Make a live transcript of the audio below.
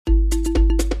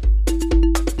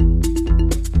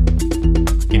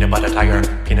butter tiger,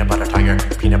 peanut butter tiger,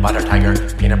 peanut butter tiger,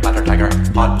 peanut butter tiger,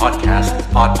 podcast,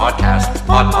 podcast,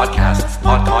 podcast,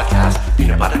 podcast,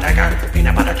 peanut butter tiger,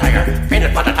 peanut butter tiger,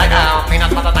 peanut butter tiger, peanut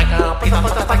butter tiger, peanut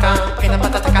butter tiger, peanut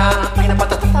butter tiger, peanut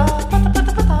butter tiger,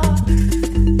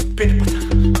 peanut butter.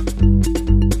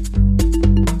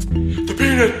 The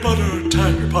Peanut Butter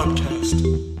Tiger Podcast.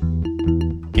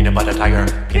 Peanut butter tiger,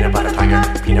 peanut butter tiger,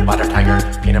 peanut butter tiger,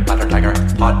 peanut butter tiger,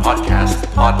 podcast,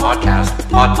 podcast,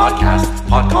 podcast,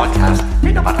 podcast,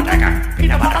 peanut butter tiger,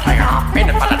 peanut butter tiger,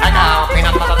 peanut butter tiger,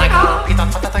 peanut butter tiger, peanut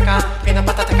butter tiger, peanut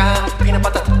butter tiger, peanut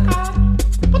butter tiger, podcast.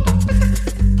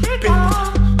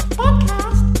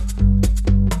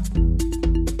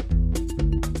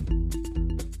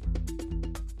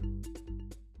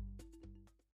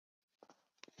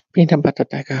 Peanut Butter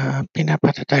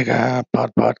Tiger,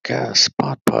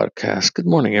 podcast. Good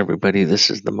morning, everybody. This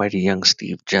is the mighty young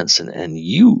Steve Jensen, and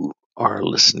you are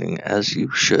listening, as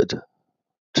you should,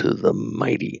 to the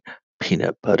mighty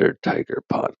Peanut Butter Tiger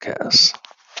podcast.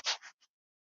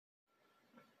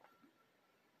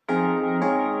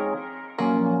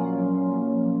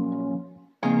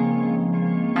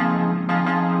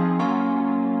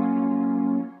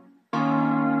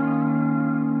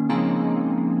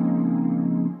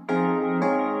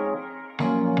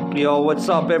 Yo, what's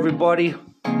up, everybody?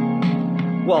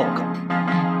 Welcome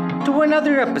to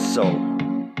another episode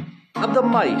of the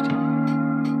mighty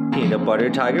Peanut Butter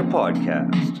Tiger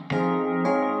podcast.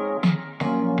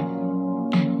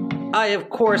 I, of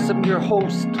course, am your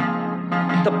host,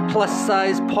 the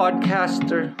plus-size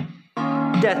podcaster,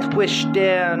 Death Wish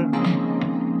Dan,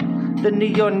 the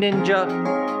Neon Ninja,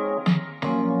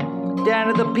 Dan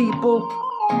of the people,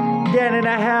 Dan and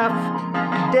a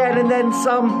half, Dan and then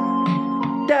some,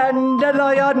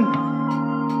 Dandelion,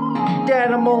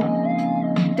 Danimal,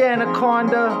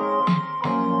 Danaconda,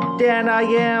 Dan I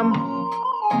Am,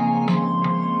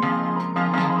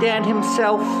 Dan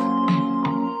himself.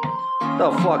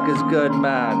 The fuck is good,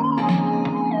 man?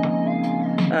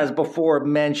 As before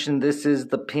mentioned, this is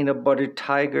the Peanut Butter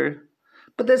Tiger,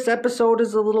 but this episode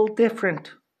is a little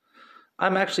different.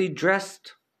 I'm actually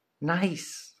dressed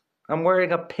nice. I'm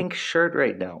wearing a pink shirt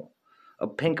right now, a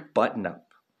pink button-up.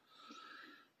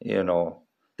 You know,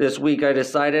 this week I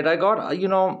decided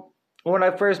when I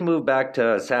first moved back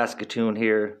to Saskatoon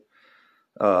here,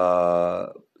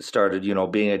 started,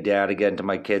 being a dad again to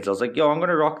my kids, I was like, I'm going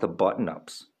to rock the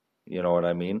button-ups. You know what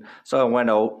I mean? So I went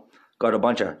out, got a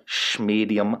bunch of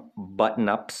medium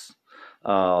button-ups,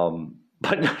 but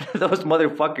none of those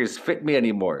motherfuckers fit me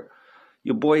anymore.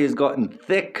 Your boy has gotten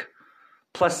thick,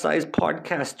 plus-size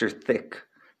podcaster thick,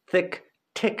 thick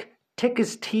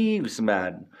as thieves,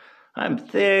 man. I'm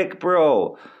thick,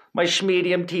 bro. My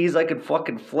schmedium tees, I can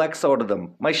fucking flex out of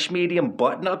them. My schmedium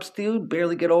button-ups, dude,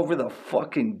 barely get over the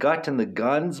fucking gut and the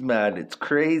guns, man. It's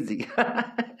crazy.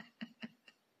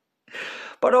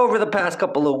 But over the past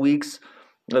couple of weeks,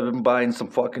 I've been buying some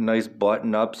fucking nice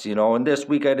button-ups, and this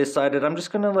week I decided I'm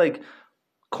just gonna,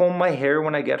 comb my hair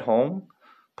when I get home,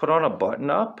 put on a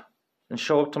button-up, and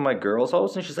show up to my girl's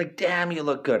house, and she's like, damn, you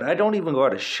look good. I don't even go out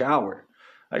to shower.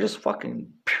 I just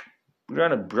fucking... I'm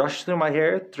trying to brush through my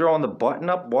hair, throw on the button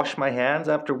up, wash my hands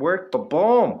after work, but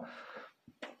boom!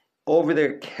 Over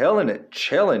there killing it,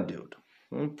 chilling, dude.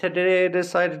 And today I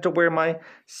decided to wear my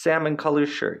salmon color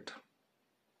shirt.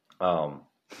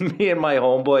 Me and my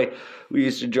homeboy, we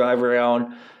used to drive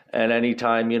around, and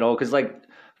anytime, because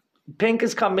pink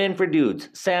has come in for dudes.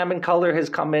 Salmon color has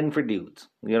come in for dudes.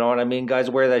 You know what I mean? Guys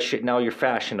wear that shit now. You're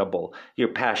fashionable. You're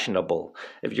passionable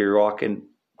if you're rocking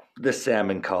the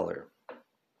salmon color.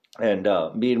 And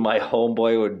me and my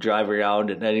homeboy would drive around,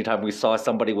 and anytime we saw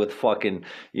somebody with fucking,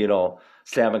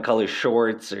 salmon color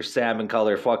shorts or salmon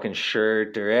color fucking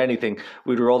shirt or anything,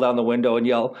 we'd roll down the window and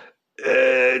yell,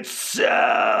 "It's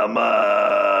salmon!"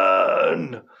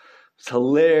 It's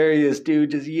hilarious,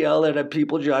 dude, just yelling at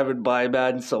people driving by,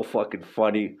 man. It's so fucking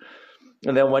funny.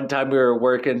 And then one time we were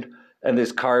working, and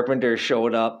this carpenter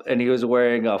showed up, and he was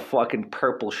wearing a fucking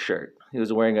purple shirt. He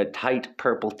was wearing a tight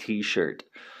purple t-shirt.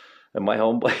 And my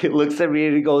homeboy looks at me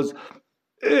and he goes,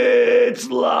 "It's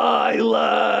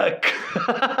lilac."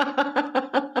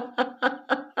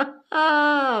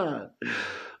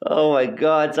 Oh my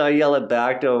God. So I yell it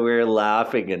back to him. We were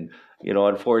laughing. And,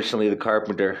 unfortunately the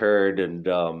carpenter heard. And,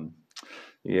 I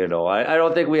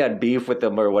don't think we had beef with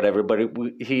him or whatever. But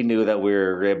he knew that we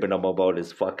were ribbing him about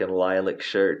his fucking lilac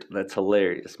shirt. That's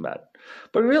hilarious, man.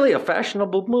 But really a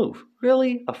fashionable move.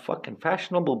 Really a fucking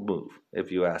fashionable move,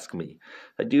 if you ask me.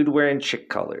 A dude wearing chick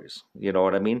colors. You know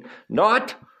what I mean?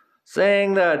 Not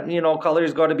saying that,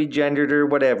 colors got to be gendered or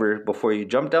whatever before you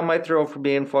jump down my throat for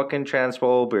being fucking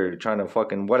transphobe or trying to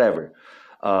fucking whatever.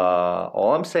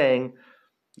 All I'm saying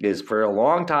is for a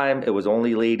long time, it was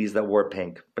only ladies that wore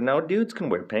pink. But now dudes can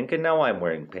wear pink, and now I'm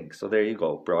wearing pink. So there you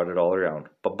go. Brought it all around.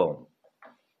 Ba-boom.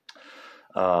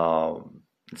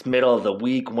 It's middle of the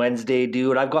week, Wednesday,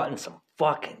 dude. I've gotten some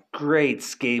fucking great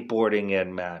skateboarding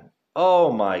in, man.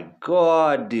 Oh my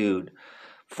God, dude.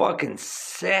 Fucking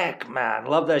sick, man.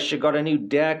 Love that shit. Got a new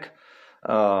deck.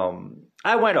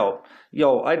 I went out.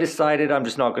 I decided I'm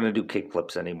just not going to do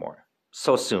kickflips anymore.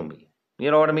 So sue me. You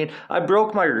know what I mean? I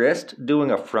broke my wrist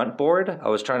doing a front board. I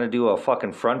was trying to do a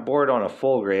fucking front board on a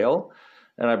full rail.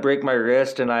 And I break my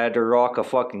wrist and I had to rock a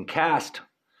fucking cast.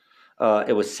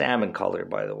 It was salmon color,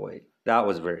 by the way. That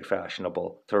was very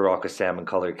fashionable to rock a salmon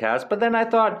colored cast. But then I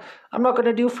thought, I'm not going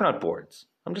to do front boards.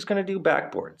 I'm just going to do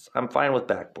backboards. I'm fine with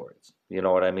backboards. You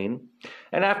know what I mean?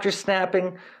 And after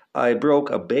snapping, I broke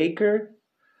a Baker.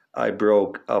 I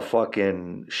broke a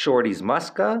fucking Shorty's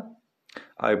Muska.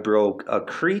 I broke a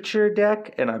Creature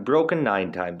deck. And I broke a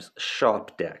 9x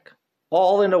shop deck.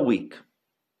 All in a week.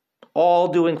 All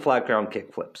doing flat ground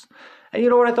kickflips. And you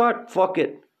know what I thought? Fuck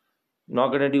it. I'm not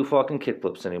going to do fucking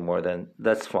kickflips anymore then.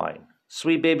 That's fine.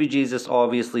 Sweet baby Jesus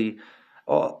obviously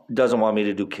doesn't want me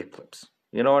to do kickflips.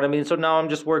 You know what I mean? So now I'm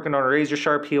just working on razor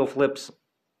sharp heel flips,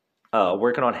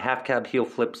 working on half cab heel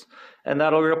flips, and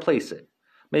that'll replace it.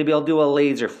 Maybe I'll do a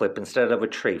laser flip instead of a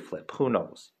tray flip. Who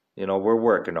knows? We're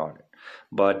working on it.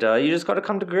 But you just got to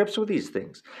come to grips with these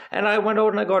things. And I went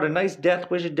out and I got a nice Death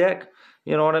Wish deck.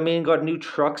 You know what I mean? Got new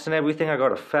trucks and everything. I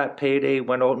got a fat payday.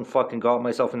 Went out and fucking got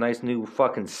myself a nice new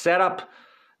fucking setup.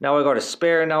 Now I got a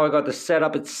spare. Now I got the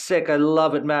setup. It's sick. I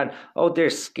love it, man. Out there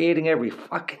skating every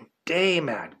fucking day,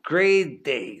 man. Great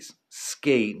days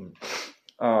skating.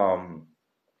 Yeah,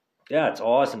 it's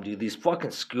awesome, dude. These fucking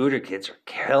scooter kids are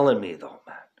killing me, though,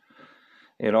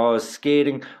 man. I was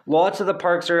skating. Lots of the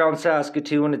parks around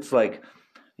Saskatoon, it's like,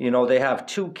 they have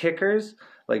two kickers,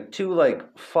 like two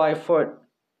 5 foot,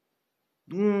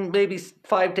 maybe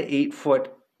 5 to 8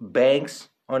 foot banks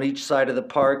on each side of the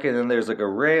park, and then there's like a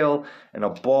rail and a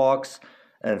box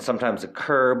and sometimes a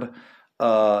curb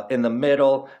in the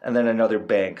middle, and then another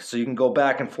bank. So you can go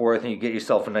back and forth and you get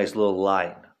yourself a nice little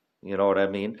line. You know what I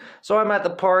mean? So I'm at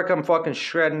the park, I'm fucking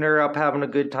shredding her up, having a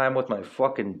good time with my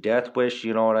fucking Death Wish,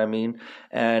 you know what I mean?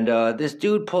 And this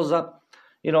dude pulls up,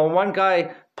 one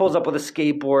guy pulls up with a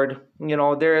skateboard,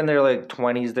 they're in their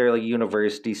 20s, they're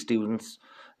university students.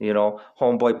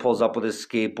 Homeboy pulls up with his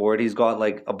skateboard. He's got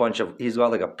he's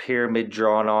got a pyramid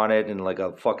drawn on it and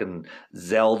a fucking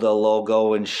Zelda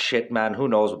logo and shit, man. Who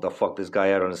knows what the fuck this guy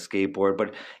had on his skateboard.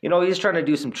 But, he's trying to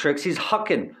do some tricks. He's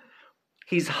hucking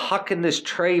this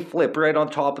tray flip right on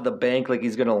top of the bank like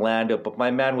he's going to land it. But my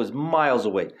man was miles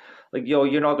away.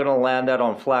 You're not going to land that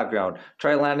on flat ground.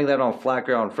 Try landing that on flat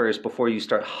ground first before you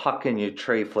start hucking your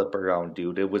tray flip around,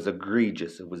 dude. It was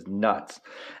egregious. It was nuts.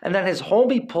 And then his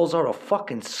homie pulls out a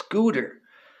fucking scooter.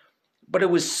 But it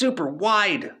was super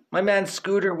wide. My man's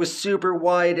scooter was super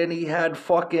wide and he had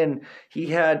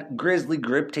Grizzly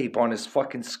grip tape on his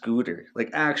fucking scooter.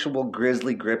 Actual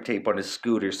Grizzly grip tape on his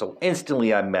scooter. So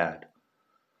instantly I'm mad.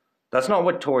 That's not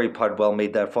what Tory Pudwell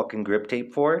made that fucking grip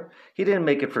tape for. He didn't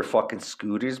make it for fucking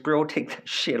scooters, bro. Take that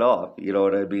shit off. You know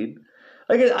what I mean?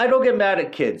 I don't get mad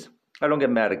at kids. I don't get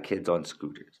mad at kids on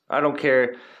scooters. I don't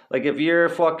care. If you're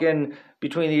fucking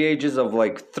between the ages of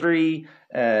 3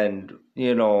 and,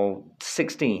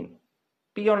 16,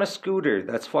 be on a scooter.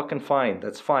 That's fucking fine.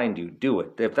 That's fine, dude. Do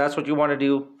it. If that's what you want to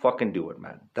do, fucking do it,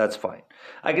 man. That's fine.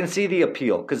 I can see the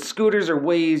appeal because scooters are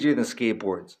way easier than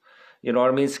skateboards. You know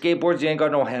what I mean? Skateboards, you ain't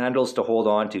got no handles to hold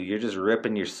on to. You're just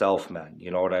ripping yourself, man.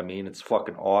 You know what I mean? It's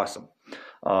fucking awesome.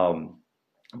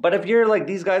 But if you're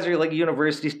these guys are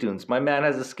university students. My man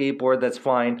has a skateboard, that's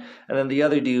fine. And then the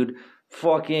other dude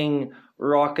fucking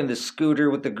rocking the scooter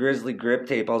with the Grizzly grip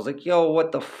tape. I was like, yo,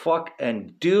 what the fuck?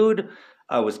 And dude,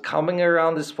 I was coming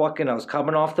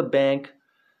off the bank,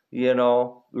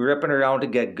 ripping around to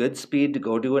get good speed to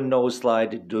go do a nose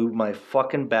slide to do my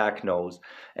fucking back nose.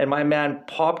 And my man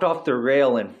popped off the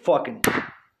rail and fucking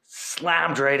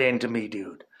slammed right into me,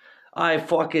 dude. Man.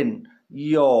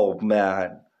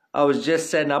 I was just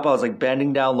setting up. I was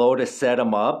bending down low to set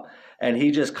him up. And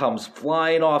he just comes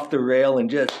flying off the rail and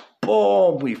just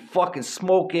boom. We fucking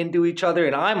smoke into each other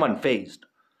and I'm unfazed.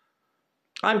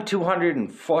 I'm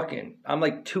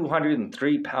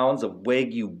 203 pounds of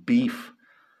Wagyu beef.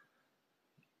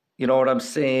 You know what I'm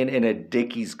saying? In a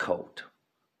Dickies coat.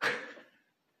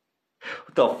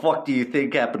 What the fuck do you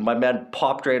think happened? My man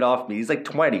popped right off me. He's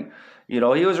 20. He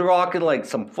was rocking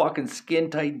some fucking skin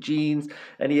tight jeans.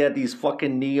 And he had these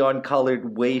fucking neon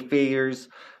colored Wayfarers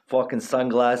fucking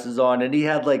sunglasses on. And he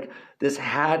had this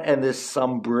hat and this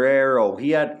sombrero.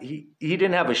 He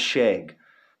didn't have a shag.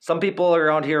 Some people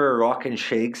around here are rocking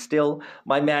shakes still.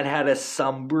 My man had a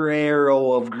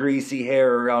sombrero of greasy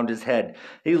hair around his head.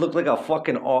 He looked like a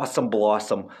fucking awesome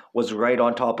blossom was right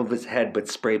on top of his head but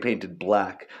spray painted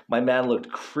black. My man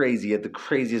looked crazy. He had the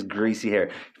craziest greasy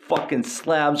hair. Fucking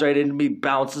slams right into me,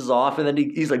 bounces off, and then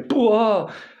he's like,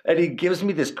 "Bwah!" And he gives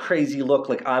me this crazy look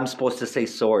like I'm supposed to say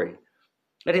sorry.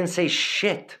 I didn't say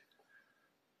shit.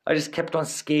 I just kept on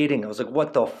skating. I was like,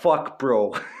 what the fuck,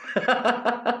 bro?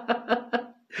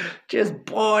 Just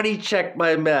body checked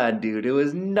my man, dude. It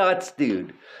was nuts,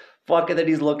 dude. Fucking then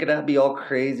he's looking at me all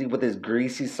crazy with his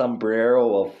greasy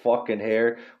sombrero of fucking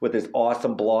hair, with his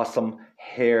awesome blossom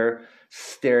hair,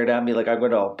 staring at me like I'm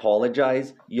going to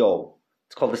apologize. Yo,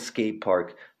 it's called a skate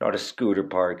park, not a scooter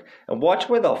park. And watch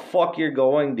where the fuck you're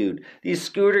going, dude. These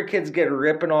scooter kids get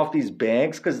ripping off these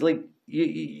banks because, like,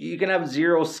 you can have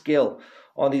zero skill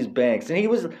on these banks.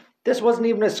 And this wasn't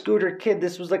even a scooter kid.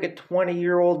 This was like a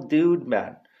 20-year-old dude,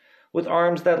 man, with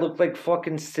arms that looked like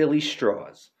fucking silly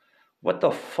straws. What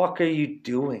the fuck are you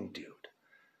doing, dude?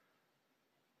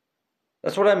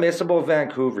 That's what I miss about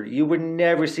Vancouver. You would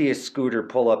never see a scooter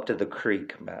pull up to the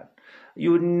creek, man.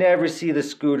 You would never see the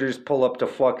scooters pull up to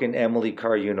fucking Emily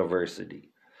Carr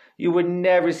University. You would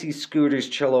never see scooters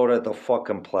chill out at the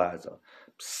fucking plaza.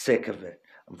 I'm sick of it.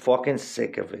 I'm fucking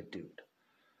sick of it, dude.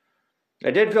 I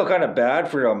did feel kind of bad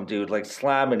for him, dude, like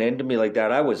slamming into me like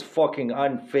that. I was fucking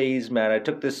unfazed, man. I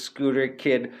took this scooter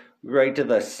kid right to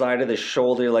the side of the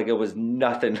shoulder like it was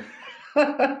nothing.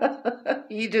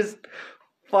 He just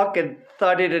fucking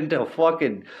thudded into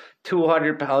fucking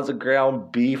 200 pounds of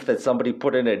ground beef that somebody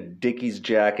put in a Dickies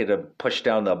jacket and pushed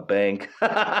down the bank.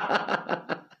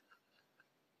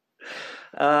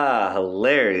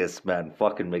 Hilarious, man.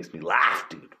 Fucking makes me laugh,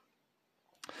 dude.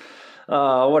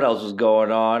 What else was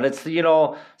going on? It's,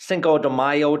 Cinco de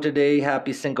Mayo today.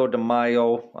 Happy Cinco de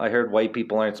Mayo. I heard white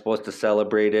people aren't supposed to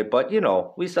celebrate it, but,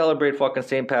 we celebrate fucking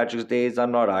St. Patrick's Days.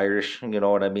 I'm not Irish, you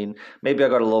know what I mean? Maybe I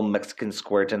got a little Mexican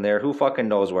squirt in there. Who fucking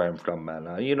knows where I'm from, man?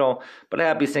 But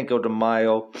happy Cinco de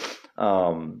Mayo.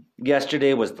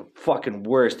 Yesterday was the fucking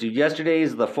worst, dude. Yesterday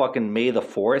is the fucking May the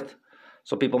 4th.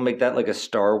 So people make that like a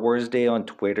Star Wars day on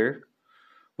Twitter,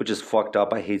 which is fucked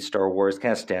up. I hate Star Wars.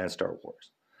 Can't stand Star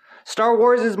Wars. Star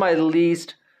Wars is my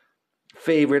least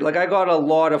favorite. Like, I got a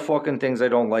lot of fucking things I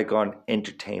don't like on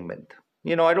entertainment.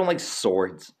 I don't like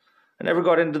swords. I never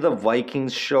got into the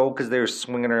Vikings show because they were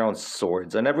swinging around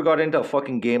swords. I never got into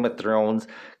fucking Game of Thrones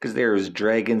because there was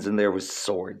dragons and there was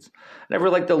swords. I never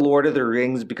liked the Lord of the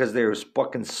Rings because there was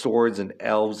fucking swords and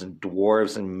elves and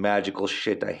dwarves and magical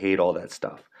shit. I hate all that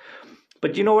stuff.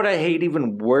 But you know what I hate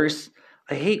even worse?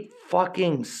 I hate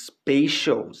fucking space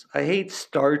shows. I hate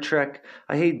Star Trek.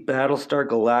 I hate Battlestar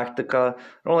Galactica. I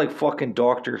don't like fucking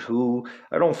Doctor Who.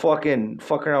 I don't fuck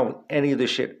around with any of this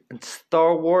shit. And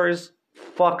Star Wars,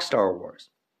 fuck Star Wars.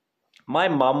 My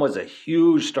mom was a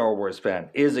huge Star Wars fan,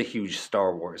 is a huge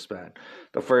Star Wars fan.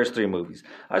 The first 3 movies.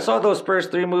 I saw those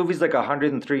first 3 movies like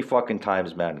 103 fucking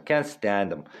times, man. Can't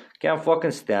stand them. Can't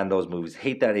fucking stand those movies.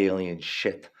 Hate that alien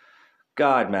shit.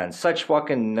 God, man, such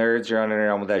fucking nerds running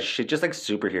around with that shit, just like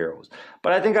superheroes.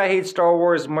 But I think I hate Star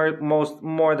Wars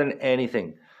more than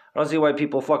anything. I don't see why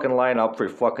people fucking line up for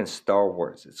fucking Star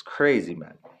Wars. It's crazy,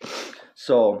 man.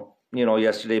 So,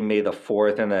 yesterday, May the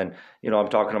 4th, and then, I'm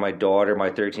talking to my daughter, my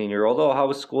 13-year-old. Oh, how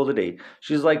was school today?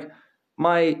 She's like,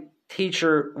 my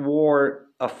teacher wore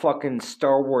a fucking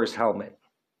Star Wars helmet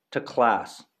to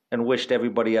class and wished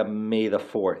everybody a May the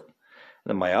 4th. And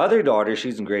then my other daughter,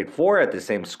 she's in grade 4 at the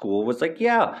same school, was like,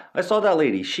 yeah, I saw that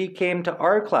lady. She came to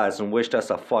our class and wished us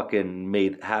a fucking May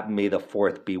the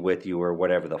 4th be with you or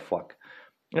whatever the fuck.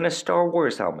 In a Star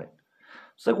Wars helmet.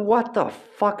 It's like, what the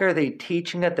fuck are they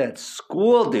teaching at that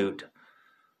school, dude?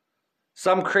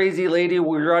 Some crazy lady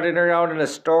running around in a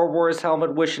Star Wars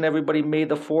helmet wishing everybody May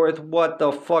the 4th. What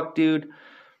the fuck, dude?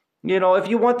 If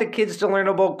you want the kids to learn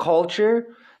about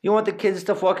culture, you want the kids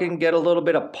to fucking get a little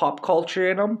bit of pop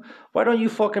culture in them, why don't you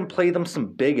fucking play them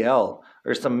some Big L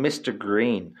or some Mr.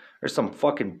 Green or some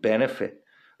fucking Benefit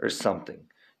or something?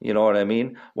 You know what I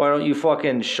mean? Why don't you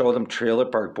fucking show them Trailer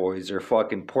Park Boys or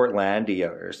fucking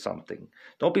Portlandia or something?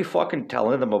 Don't be fucking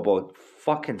telling them about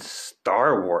fucking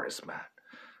Star Wars, man.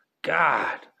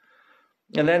 God.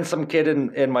 And then some kid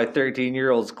in my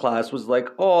 13-year-old's class was like,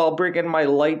 oh, I'll bring in my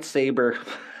lightsaber.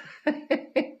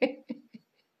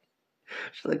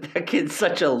 She's like, that kid's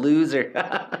such a loser.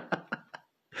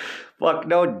 Fuck,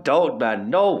 no, don't, man.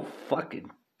 No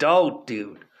fucking don't,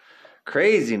 dude.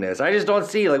 Craziness. I just don't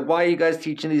see, why are you guys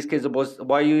teaching these kids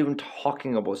why are you even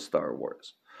talking about Star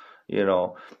Wars?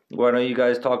 Why don't you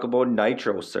guys talk about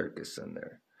Nitro Circus in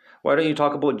there? Why don't you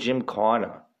talk about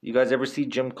Gymkhana? You guys ever see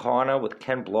Gymkhana with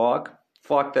Ken Block?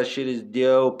 fuck, that shit is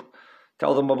dope.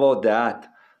 Tell them about that.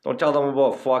 Don't tell them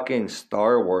about fucking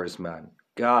Star Wars, man.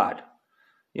 God.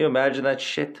 You imagine that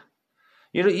shit?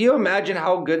 You imagine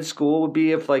how good school would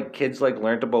be if like kids like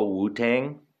learned about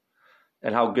Wu-Tang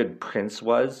and how good Prince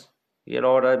was? You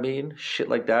know what I mean? Shit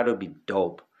like that would be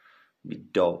dope. It'd be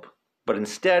dope. But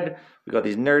instead, we got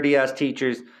these nerdy ass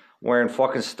teachers wearing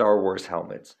fucking Star Wars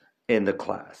helmets in the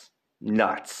class.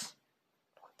 Nuts.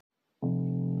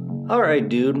 Alright,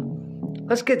 dude.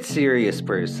 Let's get serious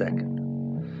for a second.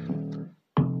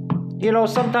 You know,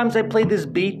 sometimes I play this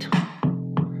beat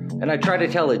and I try to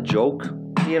tell a joke.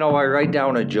 You know, I write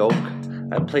down a joke.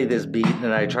 I play this beat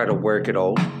and I try to work it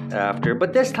out after.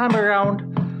 But this time around,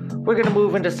 we're going to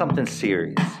move into something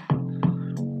serious.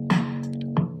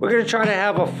 We're going to try to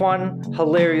have a fun,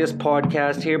 hilarious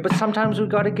podcast here, but sometimes we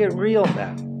got to get real,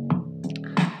 man.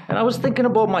 And I was thinking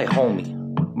about my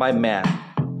homie, my man.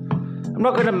 I'm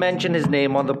not going to mention his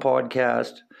name on the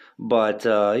podcast, but,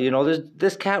 you know,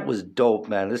 this cat was dope,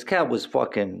 man. This cat was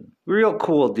fucking real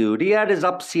cool, dude. He had his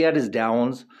ups, he had his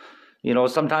downs. You know,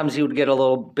 sometimes he would get a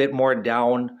little bit more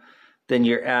down than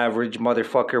your average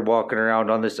motherfucker walking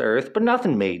around on this earth, but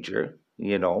nothing major,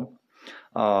 you know.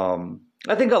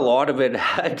 I think a lot of it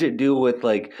had to do with,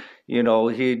 like, you know,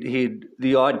 he'd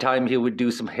the odd time he would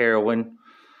do some heroin,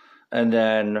 and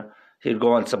then he'd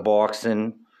go on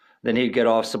Suboxone, then he'd get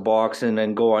off Suboxone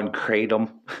and go on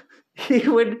Kratom. He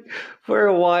would, for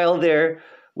a while there,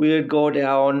 we would go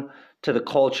down to the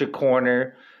culture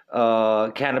corner,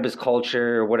 cannabis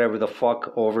culture or whatever the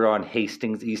fuck, over on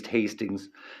Hastings, East Hastings,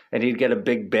 and he'd get a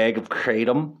big bag of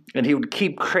Kratom, and he would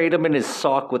keep Kratom in his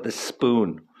sock with a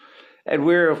spoon. And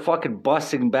we were fucking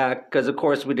bussing back, because of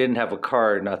course we didn't have a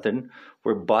car or nothing.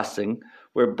 We're bussing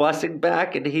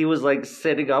back, and he was like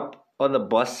sitting up on the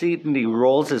bus seat, and he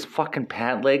rolls his fucking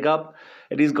pant leg up,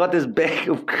 and he's got this bag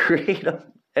of Kratom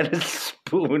and a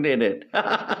spoon in it.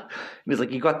 And he's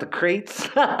like, "You got the crates?"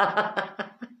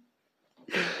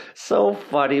 So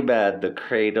funny, man. The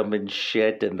Kratom and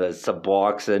shit, and the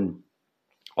Suboxone,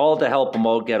 all to help him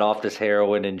out get off this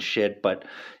heroin and shit. But,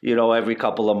 you know, every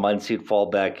couple of months he'd fall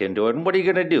back into it. And what are you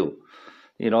going to do?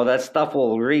 You know, that stuff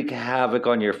will wreak havoc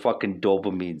on your fucking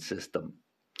dopamine system.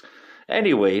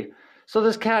 Anyway, so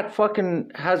this cat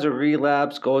fucking has a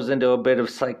relapse, goes into a bit of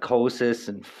psychosis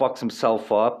and fucks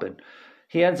himself up. And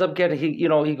he ends up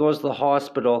he goes to the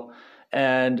hospital,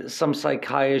 and some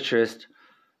psychiatrist,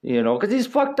 you know, because he's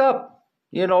fucked up.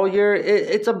 You know,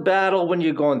 it's a battle when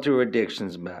you're going through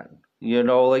addictions, man. You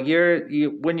know, like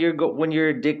when you're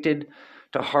addicted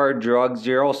to hard drugs,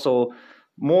 you're also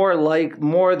more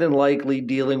than likely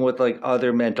dealing with like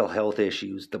other mental health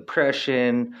issues,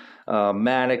 depression,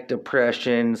 manic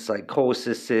depression,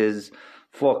 psychosis,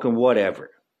 fucking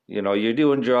whatever. You know, you're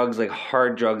doing drugs, like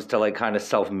hard drugs, to like kind of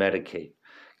self-medicate,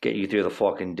 get you through the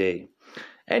fucking day.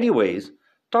 Anyways,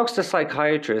 talks to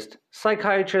psychiatrist.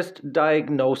 Psychiatrist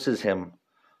diagnoses him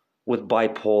with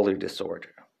bipolar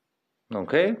disorder.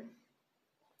 Okay?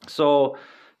 So,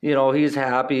 you know, he's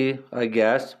happy, I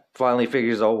guess. Finally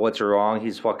figures out what's wrong.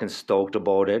 He's fucking stoked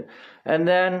about it. And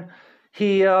then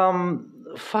he, they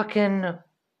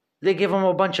give him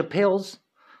a bunch of pills,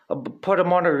 put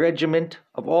him on a regiment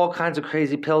of all kinds of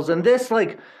crazy pills. And this,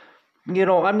 like, you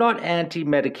know, I'm not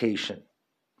anti-medication.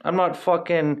 I'm not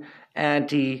fucking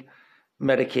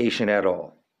anti-medication at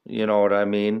all. You know what I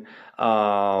mean?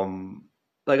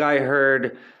 Like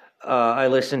I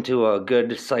listened to a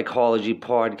good psychology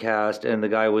podcast, and the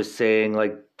guy was saying,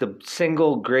 like, the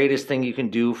single greatest thing you can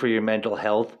do for your mental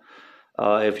health,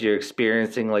 if you're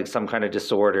experiencing like some kind of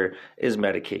disorder, is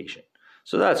medication.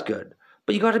 So that's good.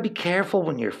 But you got to be careful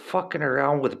when you're fucking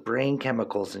around with brain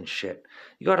chemicals and shit.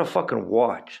 You got to fucking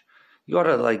watch. You got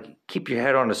to like keep your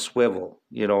head on a swivel.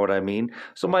 You know what I mean?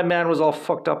 So my man was all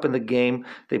fucked up in the game.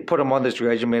 They put him on this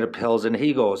regimen of pills, and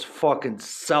he goes fucking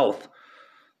south.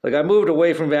 Like, I moved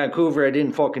away from Vancouver. I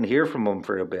didn't fucking hear from him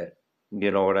for a bit. You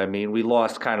know what I mean? We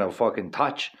lost kind of fucking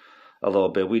touch a little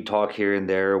bit. We'd talk here and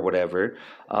there or whatever.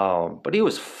 But he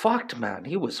was fucked, man.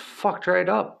 He was fucked right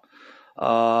up.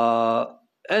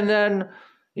 And then,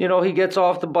 you know, he gets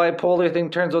off the bipolar thing.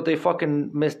 Turns out they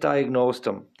fucking misdiagnosed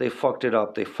him. They fucked it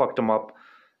up. They fucked him up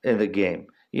in the game.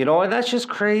 You know, and that's just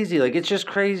crazy. Like, it's just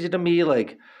crazy to me.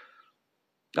 Like,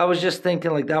 I was just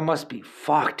thinking, like, that must be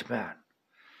fucked, man.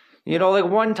 You know, like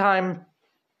one time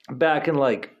back in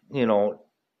like, you know,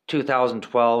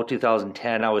 2012,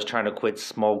 2010, I was trying to quit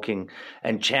smoking,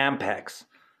 and Champex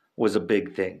was a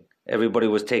big thing. Everybody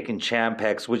was taking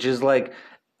Champex, which is like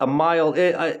a mild,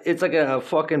 it's like a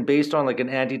fucking based on like an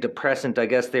antidepressant. I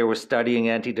guess they were studying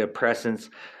antidepressants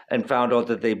and found out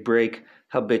that they break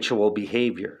habitual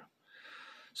behavior.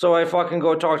 So I fucking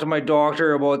go talk to my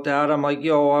doctor about that. I'm like,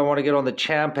 yo, I want to get on the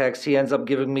Champex. He ends up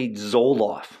giving me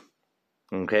Zoloft.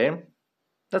 Okay?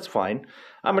 That's fine.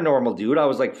 I'm a normal dude. I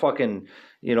was like fucking,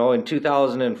 in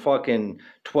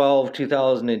 2012,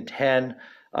 2010,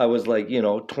 I was like,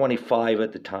 25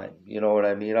 at the time. You know what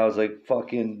I mean? I was like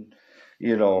fucking,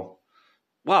 well,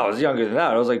 I was younger than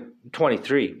that. I was like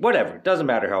 23. Whatever. Doesn't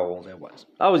matter how old I was.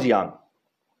 I was young.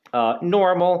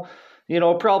 Normal,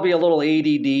 probably a little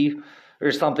ADD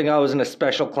or something. I was in a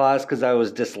special class because I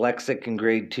was dyslexic in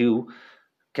grade 2.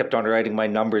 Kept on writing my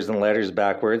numbers and letters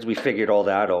backwards. We figured all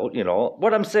that out,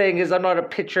 What I'm saying is I'm not a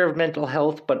picture of mental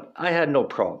health, but I had no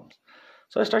problems.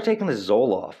 So I start taking the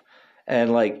Zoloft.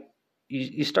 And like,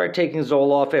 you start taking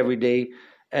Zoloft every day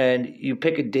and you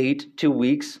pick a date, 2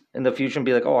 weeks in the future and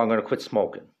be like, oh, I'm going to quit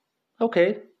smoking.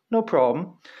 Okay, no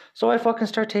problem. So I fucking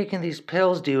start taking these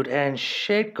pills, dude, and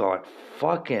shit got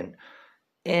fucking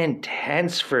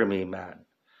intense for me, man.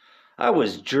 I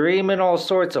was dreaming all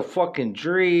sorts of fucking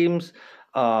dreams.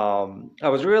 I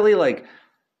was really like,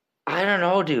 I don't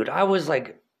know, dude. I was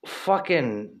like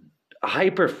fucking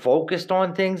hyper focused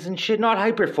on things and shit. Not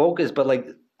hyper focused, but like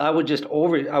I would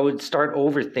start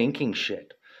overthinking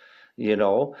shit.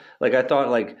 Like I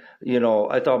thought I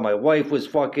thought my wife was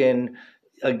fucking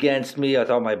against me. I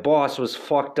thought my boss was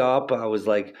fucked up. I was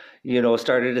like,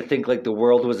 started to think like the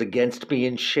world was against me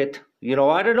and shit.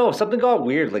 I don't know. Something got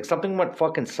weird. Like something went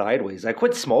fucking sideways. I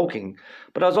quit smoking,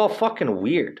 but I was all fucking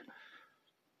weird.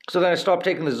 So then I stopped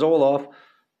taking the Zoloft,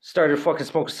 started fucking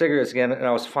smoking cigarettes again, and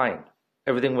I was fine.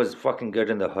 Everything was fucking good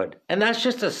in the hood. And that's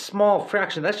just a small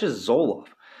fraction. That's just Zoloft.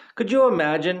 Could you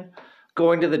imagine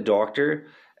going to the doctor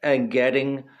and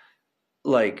getting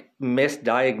like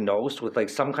misdiagnosed with like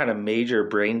some kind of major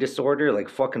brain disorder, like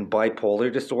fucking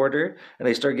bipolar disorder, and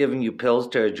they start giving you pills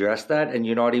to address that and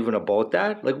you're not even about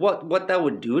that? Like what that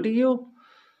would do to you?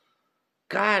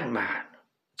 God, man.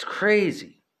 It's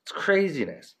crazy. It's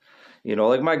craziness.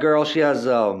 Like my girl, she has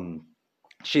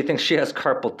she thinks she has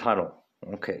carpal tunnel.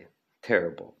 Okay.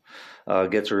 Terrible.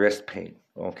 Gets wrist pain.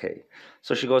 Okay.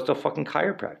 So she goes to a fucking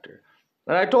chiropractor.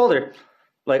 And I told her,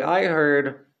 like, I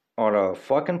heard on a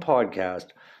fucking podcast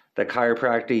that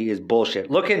chiropractic is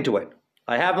bullshit. Look into it.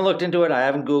 I haven't looked into it. I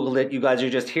haven't Googled it. You guys are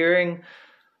just hearing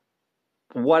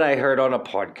what I heard on a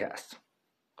podcast.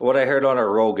 What I heard on a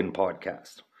Rogan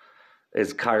podcast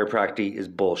is chiropractic is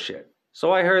bullshit.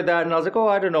 So I heard that and I was like, oh,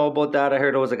 I don't know about that. I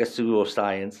heard it was like a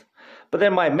pseudoscience. But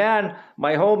then my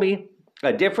homie,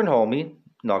 a different homie,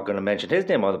 not going to mention his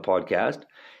name on the podcast,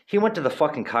 he went to the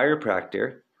fucking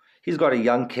chiropractor. He's got a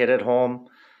young kid at home.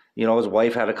 His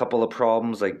wife had a couple of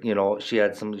problems. Like,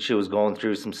 she was going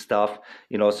through some stuff,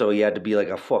 so he had to be like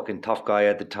a fucking tough guy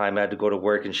at the time, had to go to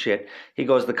work and shit. He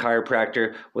goes to the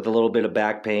chiropractor with a little bit of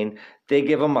back pain. They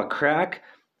give him a crack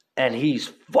and he's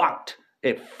fucked.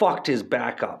 It fucked his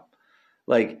back up.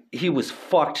 Like, he was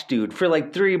fucked, dude. For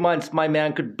like 3 months, my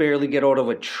man could barely get out of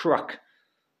a truck.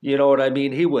 You know what I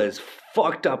mean? He was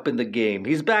fucked up in the game.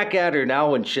 He's back at her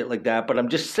now and shit like that, but I'm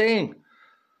just saying,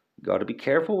 you gotta be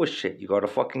careful with shit. You gotta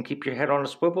fucking keep your head on a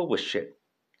swivel with shit.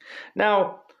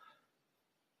 Now,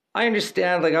 I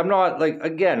understand, like, I'm not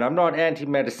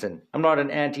anti-medicine. I'm not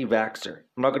an anti-vaxxer.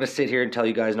 I'm not gonna sit here and tell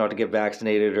you guys not to get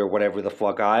vaccinated or whatever the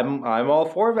fuck. I'm all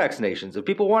for vaccinations. If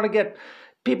people want to get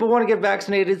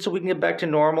vaccinated so we can get back to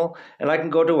normal and I can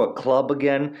go to a club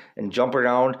again and jump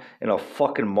around in a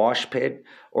fucking mosh pit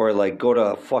or like go to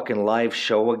a fucking live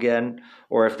show again.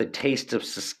 Or if the Taste of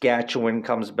Saskatchewan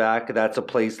comes back, that's a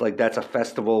place, like that's a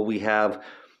festival we have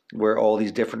where all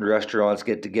these different restaurants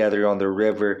get together on the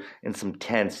river in some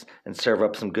tents and serve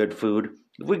up some good food.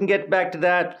 If we can get back to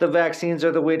that, the vaccines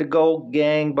are the way to go.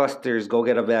 Gangbusters, go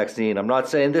get a vaccine. I'm not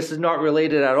saying this is not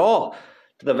related at all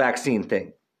to the vaccine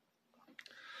thing.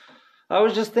 I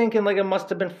was just thinking, like, it must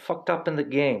have been fucked up in the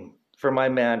game for my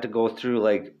man to go through,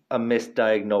 like, a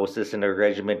misdiagnosis and a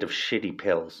regimen of shitty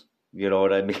pills. You know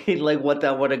what I mean? Like, what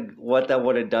that would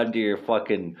have done to your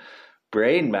fucking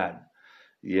brain, man.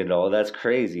 That's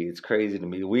crazy. It's crazy to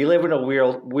me. We live in a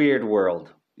weird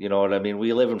world. You know what I mean?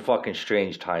 We live in fucking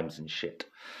strange times and shit.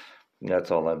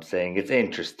 That's all I'm saying. It's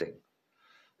interesting.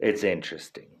 It's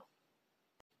interesting.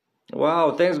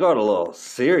 Wow, things got a little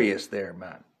serious there,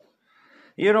 man.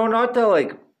 Not to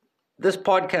like, this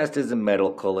podcast isn't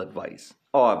medical advice,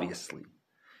 obviously.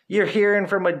 You're hearing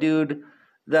from a dude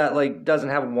that like doesn't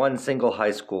have one single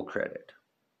high school credit.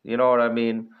 You know what I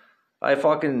mean? I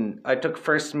took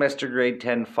first semester grade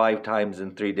 10 5 times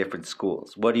in 3 different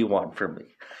schools. What do you want from me?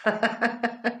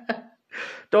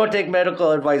 Don't take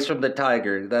medical advice from the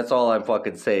tiger. That's all I'm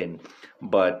fucking saying.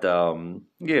 But,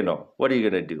 what are you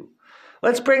going to do?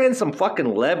 Let's bring in some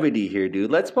fucking levity here, dude.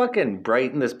 Let's fucking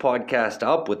brighten this podcast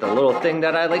up with a little thing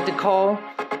that I like to call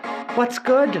What's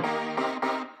Good?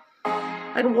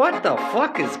 And what the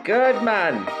fuck is good,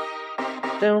 man?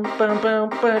 Down, boom,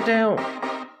 boom, boom, down.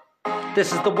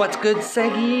 This is the What's Good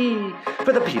seggy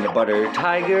for the Peanut Butter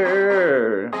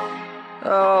Tiger.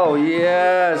 Oh,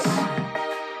 yes.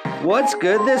 What's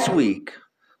good this week?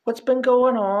 What's been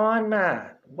going on, man?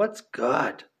 What's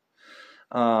good?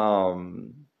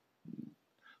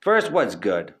 First, what's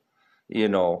good? You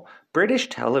know, British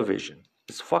television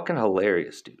is fucking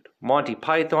hilarious, dude. Monty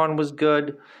Python was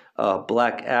good.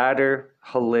 Blackadder,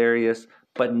 hilarious.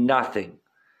 But nothing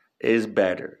is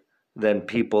better than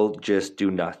People Just Do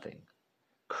Nothing.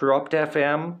 Corrupt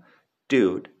FM,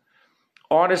 dude.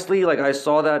 Honestly, like I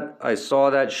saw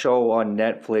that show on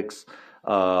Netflix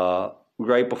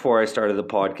right before I started the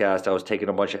podcast. I was taking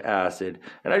a bunch of acid,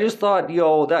 and I just thought,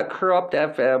 yo, that Corrupt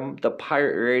FM, the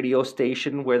pirate radio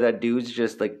station where that dude's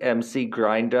just like MC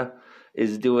Grinder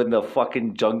is doing the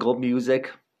fucking jungle music,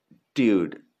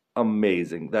 dude,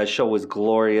 amazing. That show was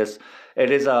glorious. It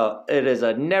is a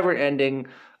never-ending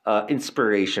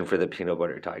inspiration for the Peanut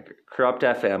Butter Tiger. Corrupt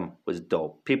FM was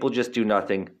dope. People Just Do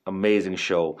Nothing, amazing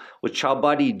show with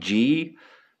Chabadi G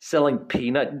selling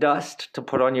peanut dust to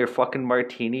put on your fucking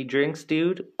martini drinks,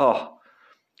 dude. Oh,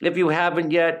 if you haven't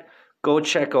yet, go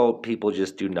check out People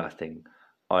Just Do Nothing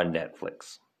on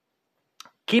Netflix.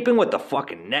 Keeping with the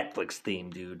fucking Netflix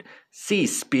theme, dude.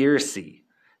 Seaspiracy.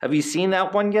 Have you seen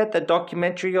that one yet? That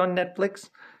documentary on Netflix?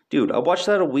 Dude, I watched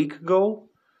that a week ago,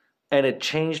 and it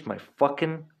changed my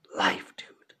fucking life,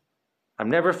 dude. I'm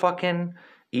never fucking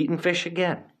eating fish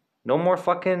again. No more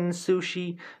fucking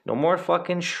sushi. No more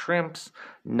fucking shrimps.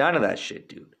 None of that shit,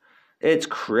 dude. It's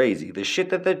crazy. The shit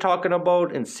that they're talking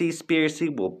about in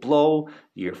Seaspiracy will blow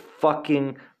your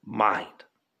fucking mind.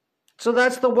 So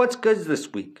that's the What's Goods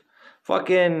this week.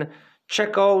 Fucking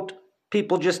check out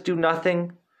People Just Do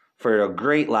Nothing for a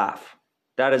great laugh.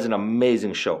 That is an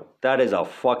amazing show. That is a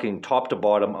fucking top to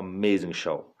bottom amazing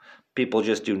show. People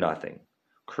Just Do Nothing.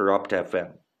 Corrupt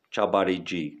FM. Chabadi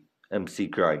G. MC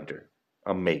Grinder.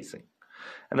 Amazing.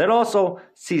 And then also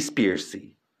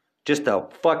Seaspiracy. Just to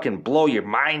fucking blow your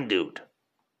mind, dude.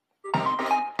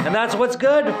 And that's What's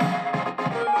Good.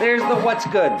 There's the What's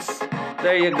Goods.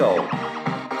 There you go.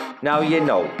 Now you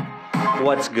know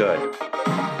what's good.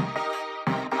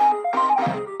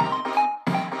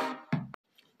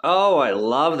 Oh, I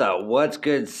love that What's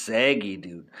Good saggy,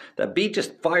 dude. That beat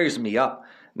just fires me up.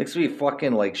 Makes me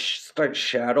fucking like start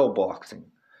shadow boxing.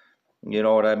 You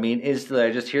know what I mean? Instantly,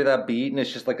 I just hear that beat and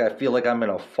it's just like I feel like I'm in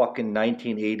a fucking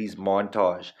 1980s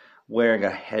montage wearing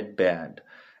a headband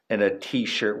and a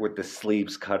t-shirt with the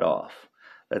sleeves cut off.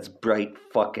 That's bright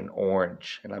fucking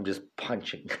orange. And I'm just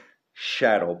punching.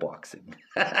 Shadow boxing.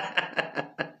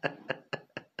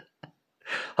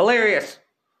 Hilarious.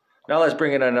 Now let's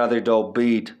bring in another dope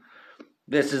beat.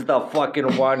 This is the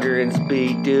fucking Wanderings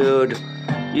beat, dude.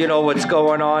 You know what's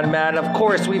going on, man. Of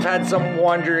course we've had some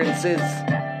wanderances.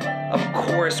 Of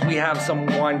course we have some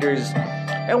wonders.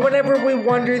 And whenever we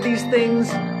wonder these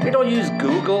things, we don't use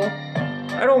Google.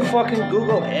 I don't fucking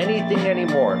Google anything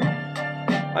anymore.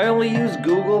 I only use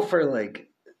Google for like,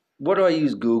 what do I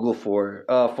use Google for?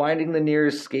 Finding the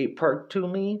nearest skate park to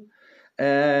me.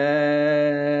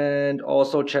 And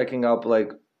also checking up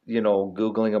like, you know,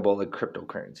 Googling about like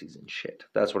cryptocurrencies and shit.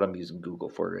 That's what I'm using Google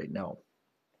for right now.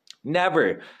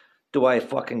 Never do I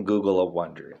fucking Google a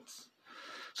wonderance.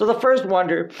 So the first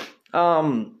wonder,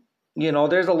 you know,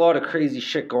 there's a lot of crazy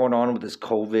shit going on with this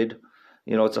COVID.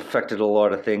 You know, it's affected a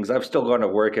lot of things. I've still gone to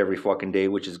work every fucking day,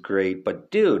 which is great. But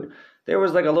dude, there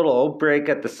was like a little outbreak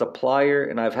at the supplier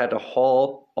and I've had to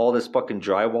haul all this fucking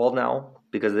drywall now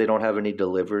because they don't have any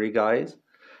delivery guys.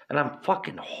 And I'm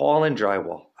fucking hauling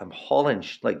drywall. I'm hauling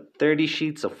like 30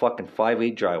 sheets of fucking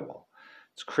 5/8 drywall.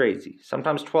 It's crazy.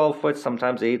 Sometimes 12 foot,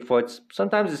 sometimes 8 foot,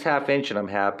 sometimes it's half inch and I'm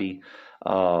happy.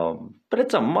 But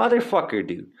it's a motherfucker,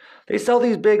 dude. They sell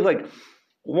these big, like,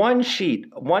 one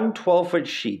 12-foot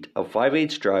sheet of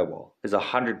 5/8 drywall is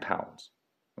 100 pounds.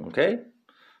 Okay?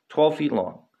 12 feet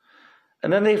long.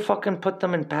 And then they fucking put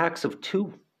them in packs of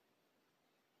 2.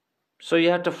 So you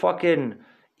have to fucking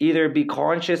either be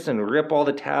conscious and rip all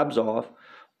the tabs off,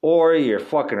 or you're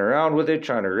fucking around with it,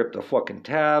 trying to rip the fucking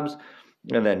tabs,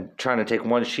 and then trying to take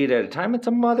one sheet at a time. It's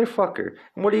a motherfucker.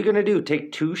 And what are you going to do?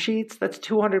 Take 2 sheets? That's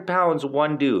 200 pounds,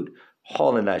 one dude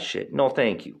hauling that shit. No,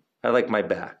 thank you. I like my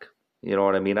back. You know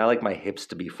what I mean? I like my hips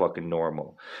to be fucking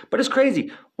normal. But it's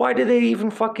crazy. Why do they even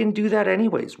fucking do that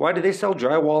anyways? Why do they sell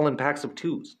drywall in packs of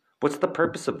 2s? What's the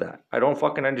purpose of that? I don't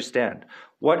fucking understand.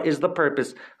 What is the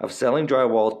purpose of selling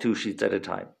drywall 2 sheets at a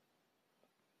time?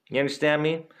 You understand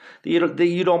me? That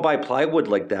you don't buy plywood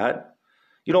like that.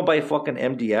 You don't buy fucking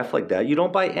MDF like that. You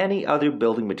don't buy any other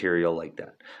building material like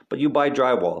that. But you buy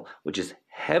drywall, which is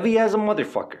heavy as a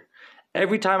motherfucker.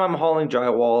 Every time I'm hauling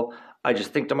drywall, I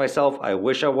just think to myself, I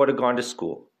wish I would have gone to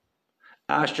school.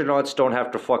 Astronauts don't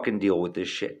have to fucking deal with this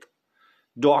shit.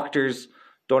 Doctors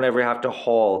don't ever have to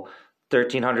haul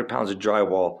 1,300 pounds of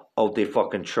drywall out their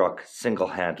fucking truck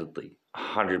single-handedly,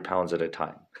 100 pounds at a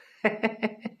time.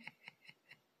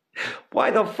 Why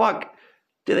the fuck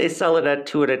do they sell it at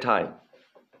 2 at a time?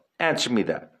 Answer me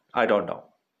that. I don't know.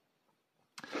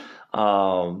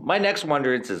 My next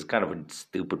wonderance is kind of a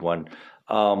stupid one.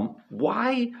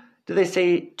 Why do they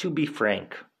say to be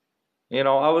frank? You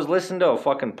know, I was listening to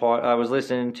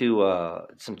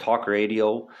some talk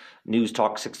radio, News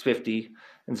Talk 650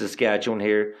 in Saskatchewan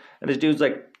here, and this dude's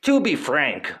like, to be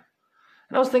frank.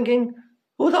 And I was thinking,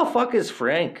 who the fuck is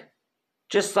Frank?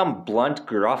 Just some blunt,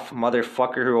 gruff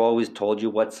motherfucker who always told you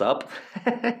what's up?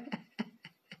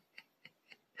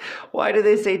 Why do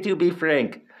they say to be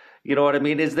frank? You know what I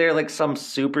mean? Is there like some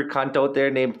super cunt out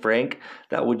there named Frank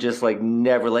that would just like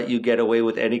never let you get away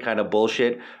with any kind of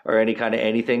bullshit or any kind of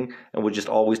anything and would just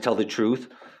always tell the truth,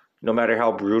 no matter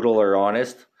how brutal or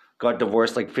honest? Got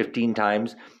divorced like 15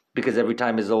 times because every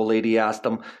time his old lady asked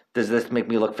him, does this make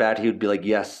me look fat? He would be like,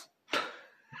 yes.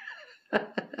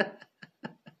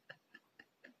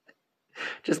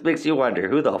 Just makes you wonder,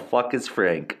 who the fuck is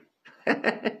Frank?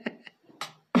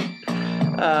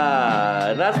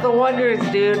 That's the wonders,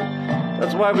 dude.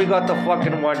 That's why we got the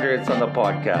fucking wonders on the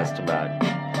podcast, man.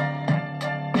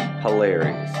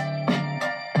 Hilarious.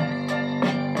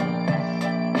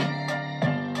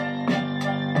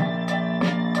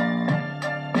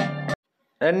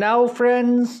 And now,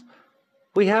 friends,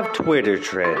 we have Twitter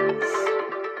trends.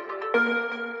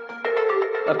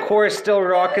 Of course, still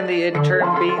rocking the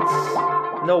intern beats.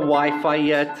 No Wi-Fi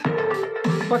yet.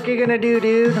 What you gonna do,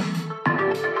 dude?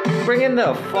 Bring in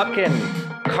the fucking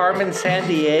Carmen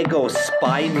Sandiego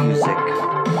spy music.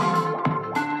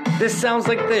 This sounds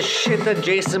like the shit that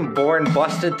Jason Bourne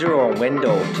busted through a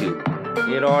window to.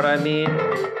 You know what I mean?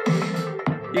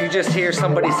 You can just hear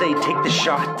somebody say, take the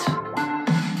shot.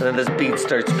 And then this beat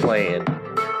starts playing.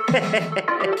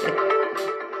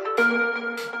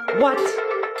 What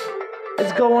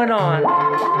is going on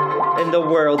in the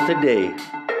world today?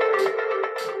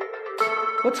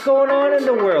 What's going on in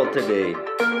the world today?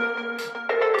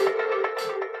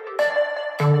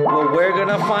 Well, we're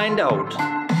gonna find out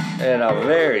in a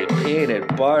very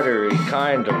peanut buttery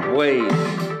kind of way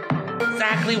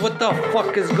exactly what the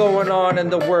fuck is going on in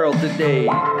the world today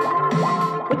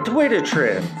with Twitter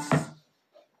trends.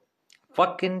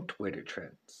 Fucking Twitter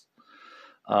trends.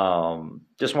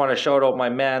 Just want to shout out my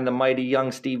man, the mighty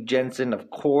young Steve Jensen, of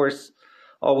course.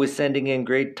 Always sending in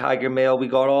great Tiger mail. We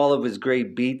got all of his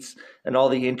great beats and all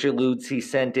the interludes he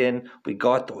sent in. We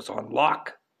got those on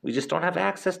lock. We just don't have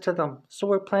access to them. So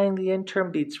we're playing the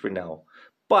intern beats for now.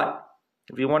 But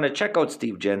if you want to check out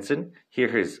Steve Jensen, hear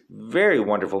his very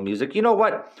wonderful music. You know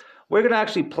what? We're going to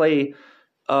actually play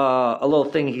a little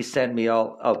thing he sent me.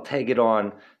 I'll tag it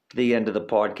on to the end of the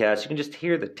podcast. You can just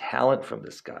hear the talent from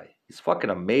this guy. He's fucking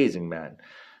amazing, man.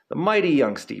 The mighty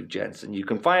young Steve Jensen. You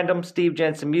can find him,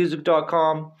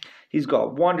 stevejensenmusic.com. He's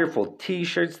got wonderful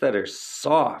t-shirts that are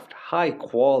soft, high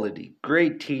quality,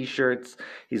 great t-shirts.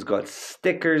 He's got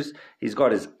stickers. He's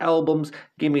got his albums,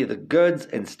 Give Me the Goods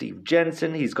and Steve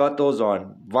Jensen. He's got those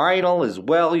on vinyl as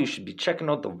well. You should be checking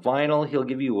out the vinyl. He'll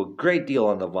give you a great deal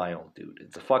on the vinyl, dude.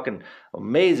 It's a fucking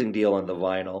amazing deal on the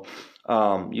vinyl.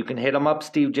 You can hit him up,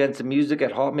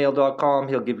 stevejensenmusic@hotmail.com.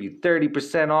 He'll give you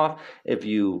 30% off if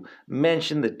you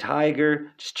mention the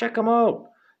Tiger. Just check him out.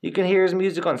 You can hear his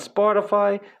music on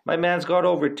Spotify. My man's got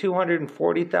over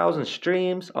 240,000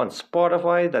 streams on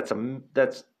Spotify. That's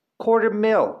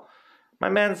 250,000. My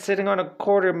man's sitting on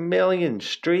 250,000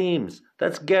 streams.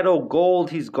 That's ghetto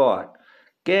gold he's got.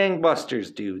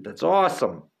 Gangbusters, dude. That's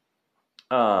awesome.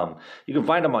 You can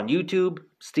find him on YouTube,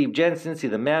 Steve Jensen, see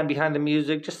the man behind the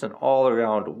music, just an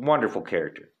all-around wonderful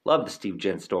character. Love the Steve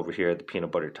Jensen over here at the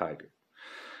Peanut Butter Tiger.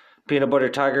 Peanut Butter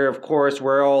Tiger, of course,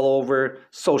 we're all over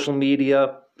social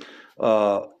media.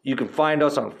 You can find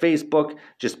us on Facebook.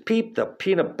 Just peep the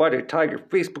Peanut Butter Tiger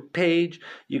Facebook page.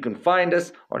 You can find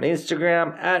us on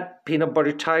Instagram at Peanut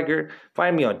Butter Tiger.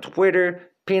 Find me on Twitter,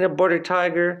 Peanut Butter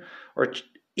Tiger, or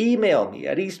email me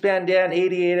at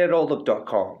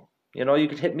eastbandan88@outlook.com. You know, you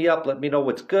can hit me up. Let me know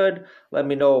what's good. Let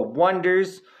me know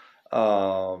wonders.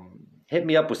 Hit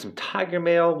me up with some Tiger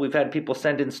mail. We've had people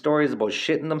send in stories about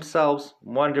shitting themselves.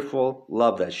 Wonderful.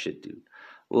 Love that shit, dude.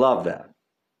 Love that.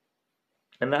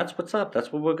 And that's what's up.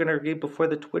 That's what we're going to read before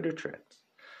the Twitter trends.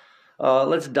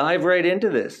 Let's dive right into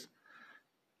this.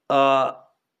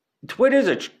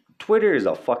 Twitter is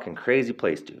a fucking crazy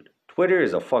place, dude. Twitter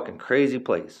is a fucking crazy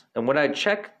place. And when I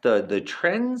checked the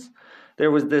trends,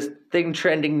 there was this thing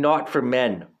trending not for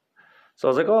men. So I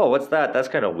was like, oh, what's that? That's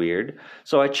kind of weird.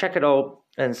 So I check it out,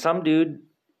 and some dude,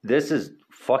 this is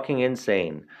fucking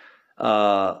insane.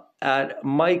 At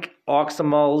Mike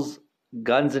Oxamel's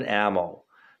Guns and Ammo,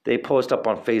 they post up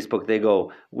on Facebook, they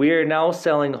go, we are now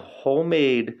selling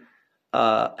homemade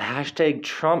hashtag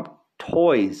Trump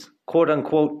toys, quote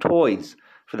unquote toys,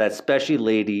 for that special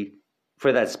lady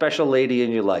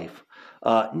in your life.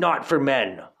 Not for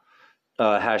men.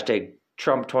 Hashtag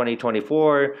Trump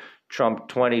 2024, Trump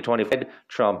 2025,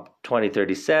 Trump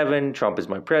 2037, Trump is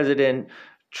my president,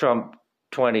 Trump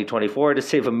 2024 to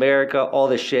save America, all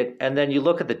this shit. And then you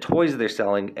look at the toys they're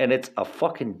selling, and it's a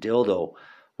fucking dildo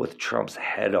with Trump's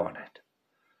head on it.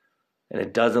 And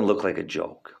it doesn't look like a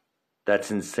joke.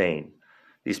 That's insane.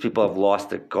 These people have lost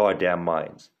their goddamn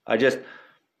minds.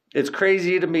 It's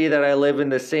crazy to me that I live in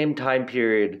the same time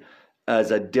period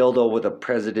as a dildo with a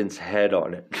president's head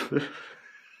on it.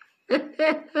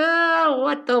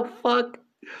 What the fuck?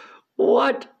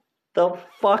 What the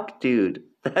fuck, dude?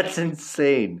 That's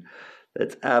insane.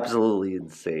 That's absolutely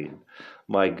insane.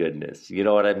 My goodness. You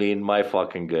know what I mean? My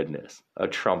fucking goodness. A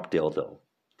Trump dildo.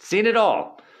 Seen it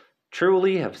all.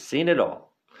 Truly have seen it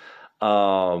all.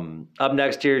 Up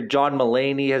next here, John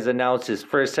Mulaney has announced his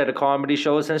first set of comedy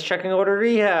shows since checking out a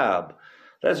rehab.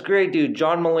 That's great, dude.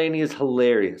 John Mulaney is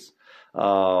hilarious.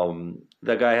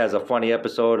 That guy has a funny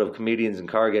episode of comedians in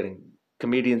cars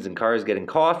getting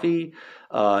coffee.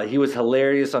 He was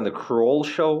hilarious on the Kroll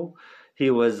show. He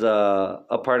was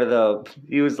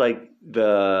he was like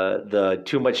the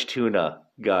Too Much Tuna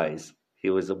guys. He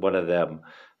was one of them.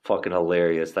 Fucking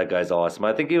hilarious. That guy's awesome.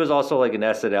 I think he was also like an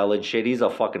SNL and shit. He's a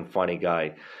fucking funny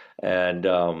guy. And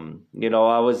you know,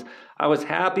 I was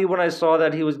happy when I saw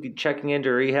that he was checking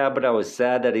into rehab, but I was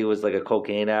sad that he was like a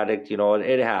cocaine addict. You know,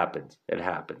 it happens. It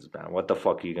happens, man. What the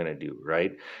fuck are you gonna do,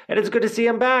 right? And it's good to see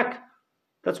him back.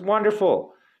 That's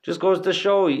wonderful. Just goes to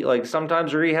show, like,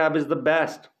 sometimes rehab is the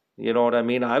best. You know what I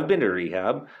mean? I've been to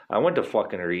rehab. I went to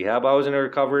fucking rehab. I was in a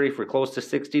recovery for close to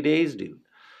 60 days, dude.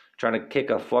 Trying to kick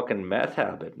a fucking meth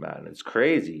habit, man. It's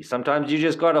crazy. Sometimes you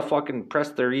just gotta fucking press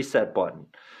the reset button.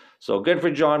 So good for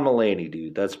John Mulaney,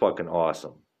 dude. That's fucking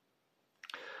awesome.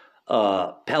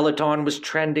 Peloton was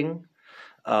trending.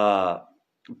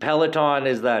 Peloton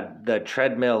is that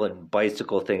treadmill and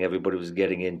bicycle thing everybody was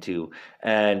getting into.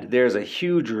 And there's a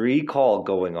huge recall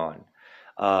going on.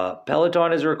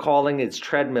 Peloton is recalling its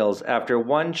treadmills after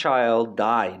one child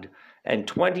died and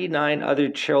 29 other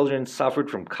children suffered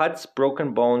from cuts,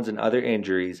 broken bones, and other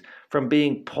injuries from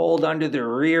being pulled under the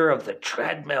rear of the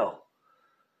treadmill.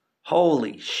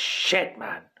 Holy shit,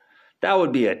 man. That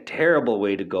would be a terrible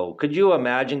way to go. Could you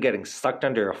imagine getting sucked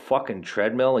under a fucking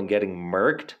treadmill and getting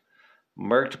murked?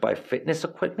 Murked by fitness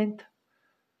equipment?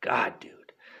 God,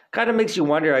 dude. Kind of makes you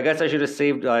wonder. I guess I should have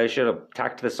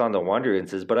tacked this on the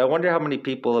Wonderances, but I wonder how many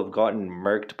people have gotten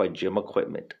murked by gym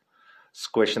equipment.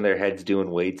 Squishing their heads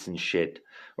doing weights and shit.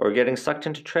 Or getting sucked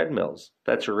into treadmills.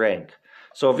 That's rank.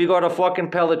 So if you got a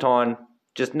fucking Peloton,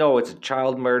 just know it's a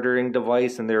child murdering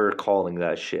device and they're recalling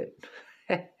that shit.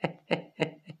 As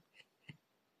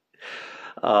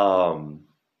I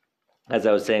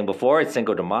was saying before, it's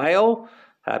Cinco de Mayo.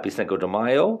 Happy Cinco de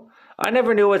Mayo. I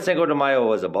never knew what Cinco de Mayo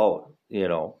was about, you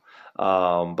know.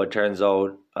 But turns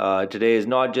out today is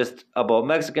not just about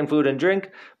Mexican food and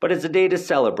drink, but it's a day to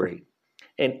celebrate.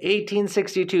 In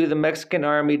 1862, the Mexican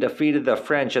army defeated the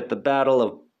French at the Battle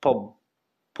of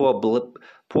Puebla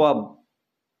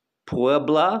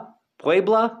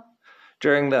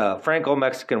during the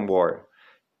Franco-Mexican War.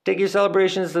 Take your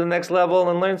celebrations to the next level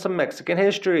and learn some Mexican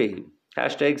history.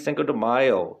 Hashtag Cinco de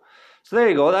Mayo. So there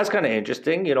you go. That's kind of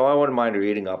interesting. You know, I wouldn't mind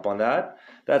reading up on that.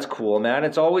 That's cool, man.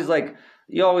 It's always like,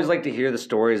 you always like to hear the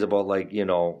stories about, like, you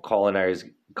know,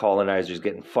 colonizers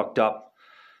getting fucked up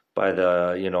by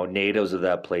the, you know, natives of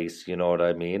that place, you know what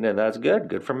I mean? And that's good.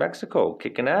 Good for Mexico,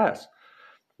 kicking ass.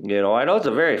 You know, I know it's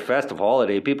a very festive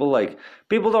holiday. People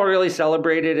don't really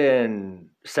celebrate it in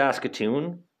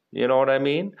Saskatoon, you know what I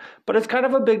mean? But it's kind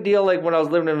of a big deal. Like when I was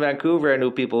living in Vancouver, I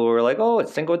knew people who were like, oh,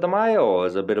 it's Cinco de Mayo.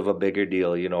 It's a bit of a bigger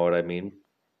deal, you know what I mean?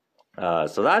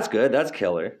 So that's good. That's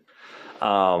killer.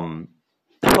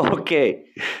 Okay,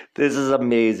 this is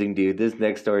amazing, dude. This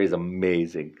next story is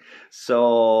amazing.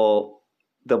 So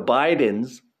the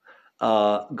Bidens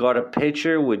got a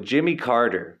picture with Jimmy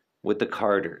Carter, with the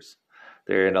Carters.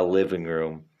 They're in a living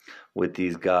room with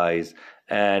these guys.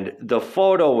 And the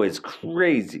photo is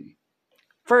crazy.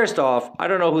 First off, I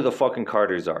don't know who the fucking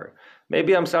Carters are.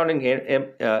 Maybe I'm sounding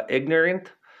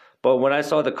ignorant, but when I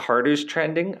saw the Carters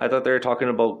trending, I thought they were talking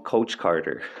about Coach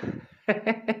Carter.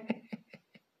 I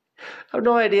have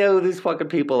no idea who these fucking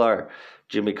people are,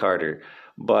 Jimmy Carter.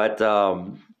 But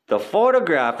the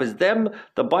photograph is them,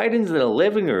 the Bidens in the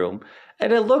living room,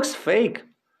 and it looks fake.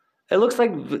 It looks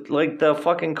like the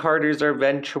fucking Carters are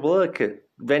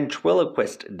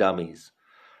ventriloquist dummies.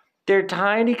 They're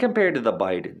tiny compared to the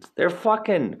Bidens. They're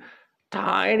fucking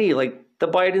tiny. Like, the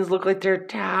Bidens look like they're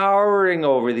towering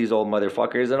over these old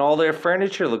motherfuckers, and all their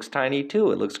furniture looks tiny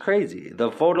too. It looks crazy. The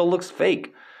photo looks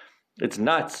fake. It's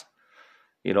nuts.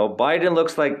 You know, Biden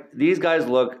looks like, these guys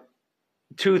look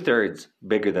 2/3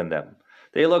 bigger than them.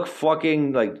 They look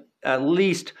fucking like at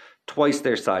least twice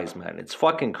their size, man. It's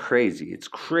fucking crazy. It's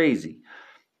crazy,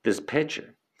 this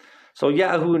picture. So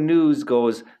Yahoo News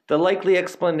goes, the likely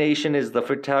explanation is the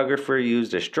photographer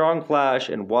used a strong flash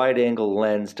and wide-angle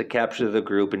lens to capture the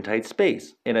group in a tight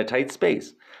space,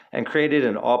 and created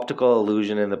an optical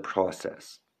illusion in the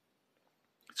process.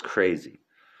 It's crazy.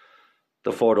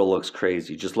 The photo looks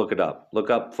crazy. Just look it up. Look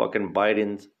up fucking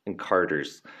Bidens and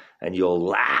Carters, and you'll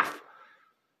laugh.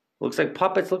 Looks like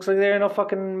puppets. Looks like they're in a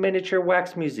fucking miniature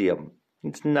wax museum.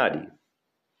 It's nutty.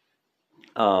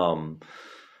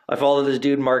 I follow this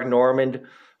dude, Mark Normand,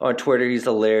 on Twitter. He's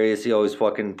hilarious. He always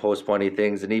fucking posts funny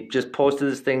things. And he just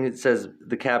posted this thing that says,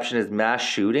 the caption is mass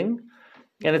shooting.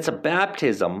 And it's a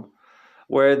baptism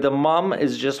where the mom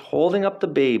is just holding up the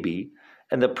baby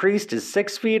and the priest is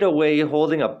 6 feet away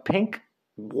holding a pink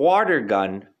water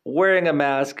gun, wearing a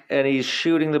mask, and he's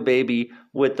shooting the baby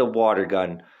with the water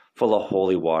gun full of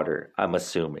holy water, I'm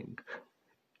assuming.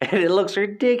 And it looks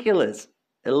ridiculous.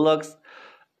 It looks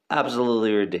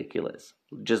absolutely ridiculous.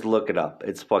 Just look it up.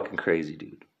 It's fucking crazy,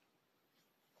 dude.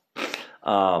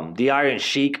 The Iron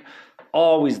Sheik,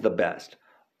 always the best.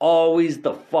 Always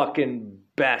the fucking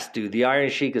best, dude. The Iron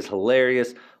Sheik is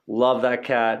hilarious. Love that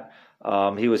cat.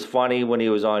 He was funny when he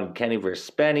was on Kenny vs.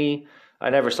 Spenny. I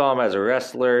never saw him as a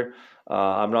wrestler.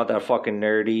 I'm not that fucking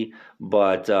nerdy,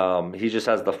 but he just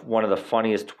has one of the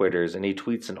funniest Twitters, and he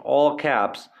tweets in all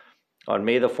caps on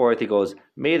May the 4th. He goes,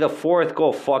 May the 4th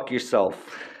go fuck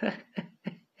yourself.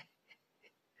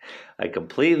 I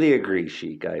completely agree,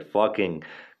 Sheik. I fucking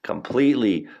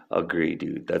completely agree,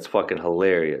 dude. That's fucking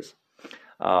hilarious.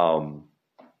 And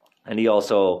he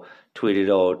also tweeted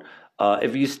out,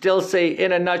 if you still say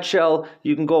in a nutshell,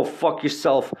 you can go fuck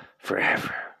yourself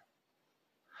forever.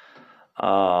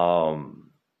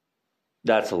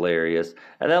 That's hilarious.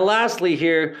 And then lastly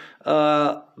here,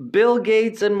 Bill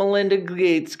Gates and Melinda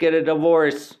Gates get a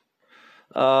divorce.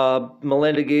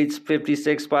 Melinda Gates,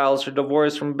 56, files for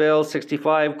divorce from Bill,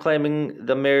 65, claiming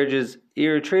the marriage is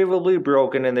irretrievably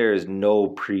broken and there is no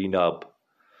prenup.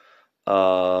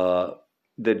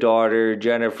 The daughter,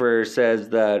 Jennifer, says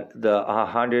that the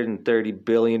 $130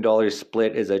 billion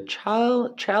split is a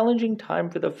challenging time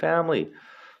for the family.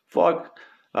 Fuck,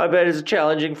 I bet it's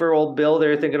challenging for old Bill.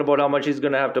 They're thinking about how much he's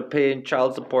going to have to pay in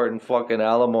child support and fucking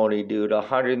alimony, dude.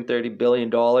 $130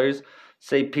 billion.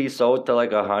 Say peace out to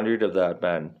like 100 of that,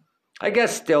 man. I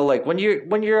guess still, like, when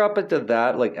you're up into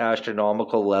that, like,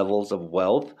 astronomical levels of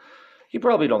wealth, you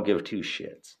probably don't give two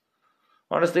shits.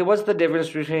 Honestly, what's the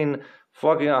difference between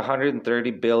fucking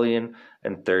 130 billion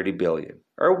and 30 billion?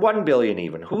 Or 1 billion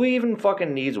even? Who even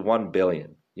fucking needs 1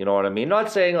 billion? You know what I mean?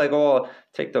 Not saying like, oh,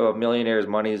 take the millionaire's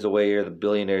monies away or the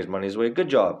billionaire's monies away. Good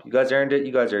job. You guys earned it.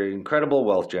 You guys are incredible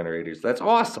wealth generators. That's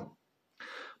awesome.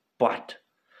 But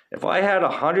if I had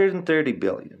 130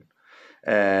 billion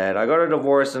and I got a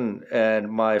divorce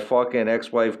and my fucking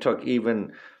ex-wife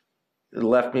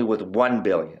left me with 1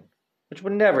 billion, which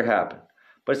would never happen.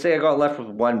 But say I got left with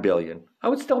 1 billion, I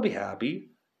would still be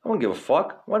happy. I wouldn't give a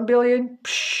fuck. 1 billion?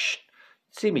 Psh,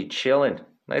 see me chilling.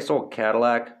 Nice old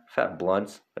Cadillac, fat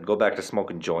blunts. I'd go back to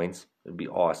smoking joints. It'd be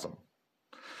awesome.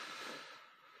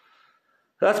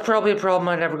 That's probably a problem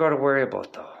I never got to worry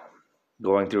about, though.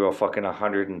 Going through a fucking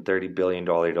 $130 billion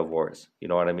divorce. You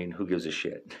know what I mean? Who gives a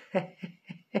shit? And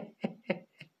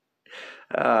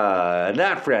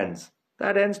that, friends,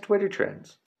 that ends Twitter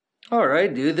Trends.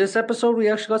 Alright, dude, this episode we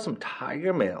actually got some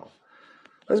Tiger Mail.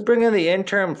 Let's bring in the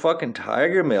interim fucking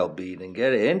Tiger Mail beat and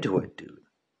get into it, dude.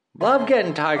 Love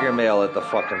getting Tiger Mail at the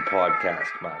fucking podcast,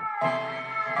 man.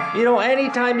 You know,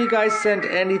 anytime you guys send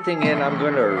anything in, I'm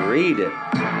gonna read it.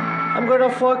 I'm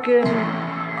gonna fucking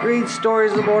read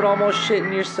stories about almost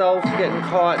shitting yourself, getting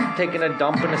caught, taking a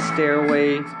dump in a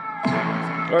stairway.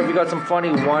 Or if you got some funny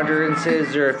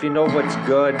wanderances, or if you know what's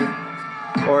good.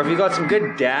 Or if you got some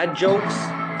good dad jokes.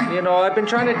 You know, I've been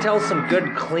trying to tell some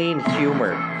good, clean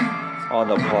humor on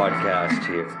the podcast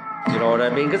here. You know what I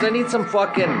mean? Because I need some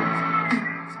fucking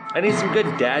I need some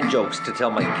good dad jokes to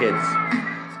tell my kids.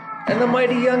 And the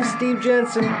mighty young Steve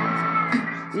Jensen,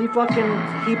 he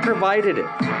provided it.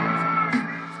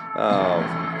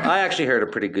 I actually heard a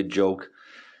pretty good joke.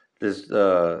 This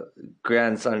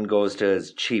grandson goes to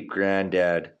his cheap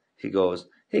granddad. He goes,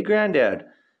 "Hey, granddad,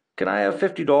 can I have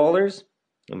 $50?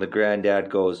 And the granddad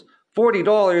goes,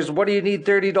 $40? What do you need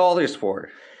 $30 for?"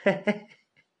 I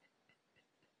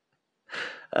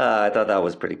thought that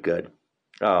was pretty good.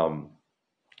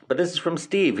 But this is from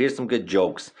Steve. Here's some good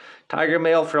jokes. Tiger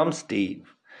mail from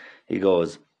Steve. He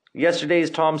goes, "Yesterday's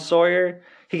Tom Sawyer.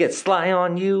 He gets sly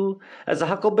on you. As a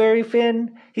Huckleberry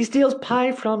Finn, he steals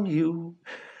pie from you."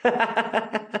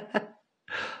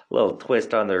 Little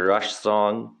twist on the Rush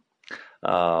song.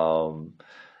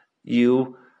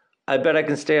 You, "I bet I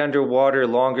can stay underwater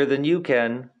longer than you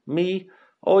can." Me,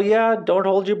 "Oh yeah, don't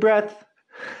hold your breath."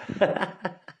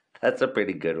 That's a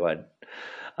pretty good one.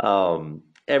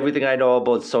 Everything I know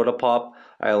about soda pop,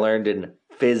 I learned in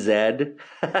phys ed.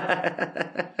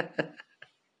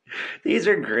 These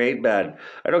are great, man.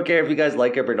 I don't care if you guys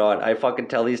like them or not. I fucking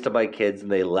tell these to my kids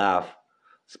and they laugh.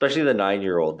 Especially the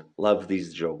 9-year-old. Love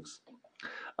these jokes.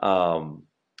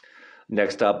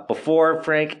 Next up, before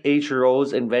Frank H.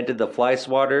 Rose invented the fly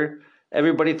swatter,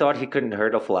 everybody thought he couldn't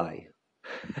hurt a fly.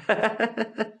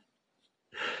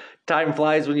 Time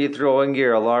flies when you're throwing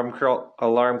your alarm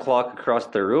clock across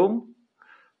the room.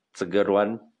 It's a good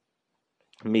one.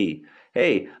 Me,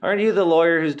 "Hey, aren't you the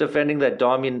lawyer who's defending that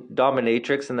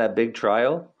dominatrix in that big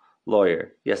trial?"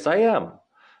 Lawyer, "Yes, I am."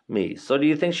 Me, "So do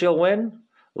you think she'll win?"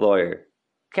 Lawyer,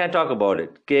 "Can't talk about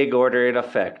it. Gag order in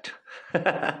effect."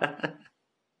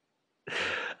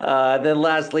 Then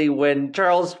lastly, when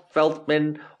Charles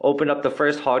Feltman opened up the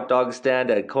first hot dog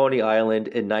stand at Coney Island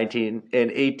in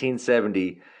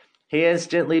 1870, he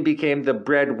instantly became the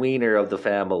breadwinner of the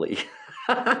family.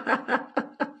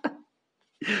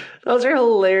 Those are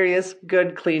hilarious,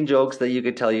 good, clean jokes that you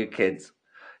could tell your kids.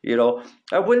 You know,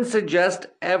 I wouldn't suggest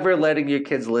ever letting your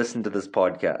kids listen to this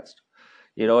podcast.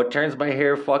 You know, it turns my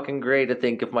hair fucking gray to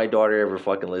think if my daughter ever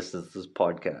fucking listens to this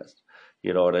podcast.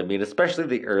 You know what I mean? Especially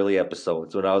the early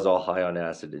episodes when I was all high on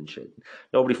acid and shit.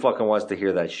 Nobody fucking wants to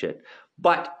hear that shit.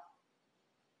 But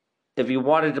if you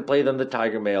wanted to play them the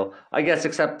Tiger Mail, I guess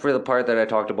except for the part that I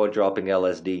talked about dropping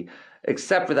LSD,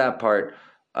 except for that part,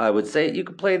 I would say you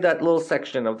could play that little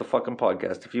section of the fucking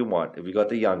podcast if you want. If you got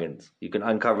the youngins, you can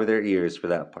uncover their ears for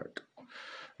that part.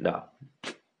 No.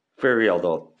 For real,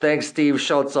 though. Thanks, Steve.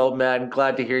 Shouts out, man.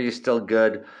 Glad to hear you're still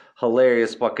good.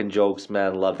 Hilarious fucking jokes,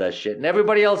 man. Love that shit. And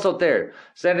everybody else out there,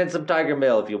 send in some Tiger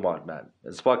Mail if you want, man.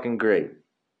 It's fucking great.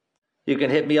 You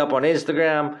can hit me up on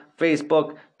Instagram,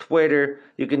 Facebook, Twitter.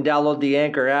 You can download the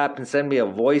Anchor app and send me a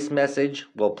voice message.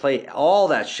 We'll play all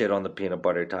that shit on the Peanut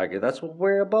Butter Tiger. That's what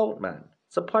we're about, man.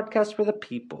 It's a podcast for the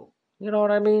people. You know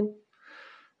what I mean?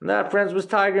 And that, friends, was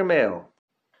Tiger Mail.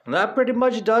 And that pretty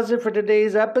much does it for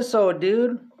today's episode,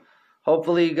 dude.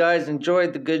 Hopefully you guys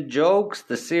enjoyed the good jokes,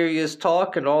 the serious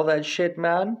talk, and all that shit,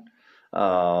 man.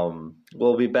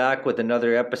 We'll be back with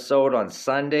another episode on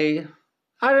Sunday.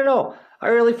 I don't know. I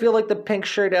really feel like the pink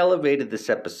shirt elevated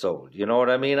this episode. You know what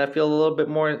I mean? I feel a little bit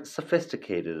more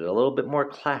sophisticated, a little bit more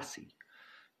classy.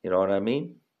 You know what I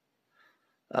mean?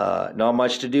 Not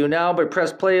much to do now, but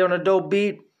press play on a dope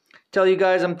beat. Tell you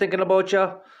guys I'm thinking about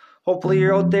you. Hopefully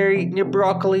you're out there eating your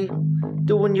broccoli,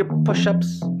 doing your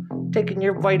push-ups, taking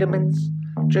your vitamins,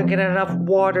 drinking enough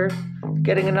water,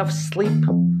 getting enough sleep,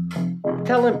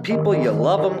 telling people you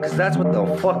love them, because that's what the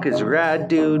fuck is rad,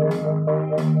 dude.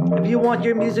 If you want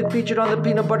your music featured on the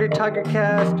Peanut Butter Tiger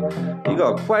Cast, you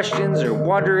got questions or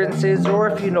wonderances, or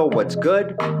if you know what's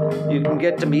good, you can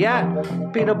get to me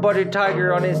at Peanut Butter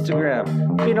Tiger on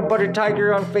Instagram, Peanut Butter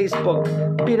Tiger on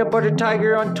Facebook, Peanut Butter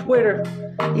Tiger on Twitter,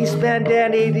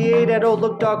 EastvanDan88 at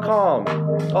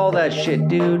Outlook.com. All that shit,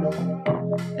 dude.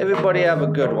 Everybody have a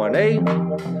good one, eh?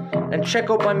 And check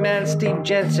out my man Steve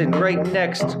Jensen right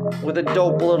next with a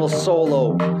dope little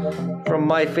solo from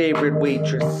My Favorite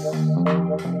Waitress.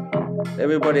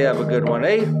 Everybody have a good one,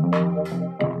 eh?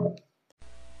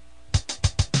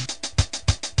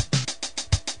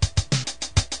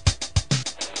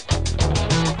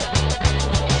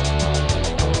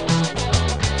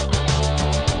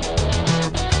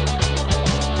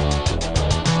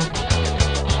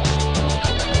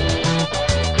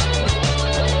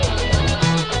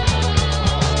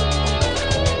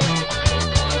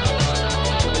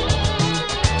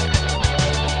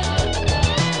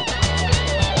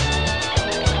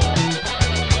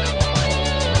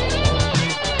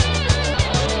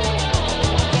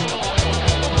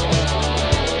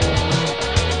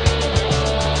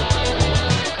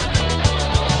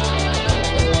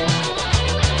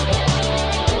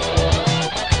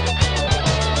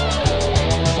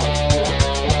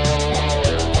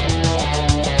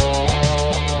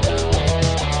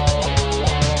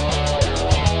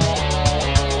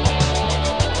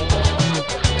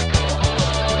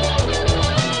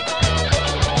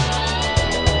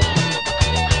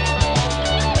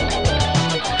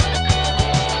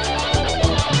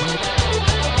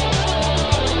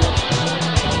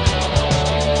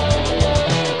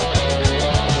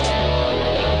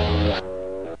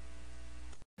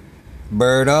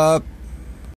 Bird up.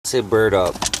 Say bird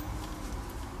up.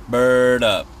 Bird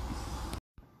up.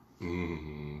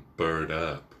 Bird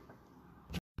up.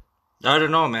 I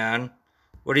don't know, man.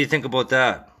 What do you think about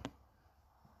that?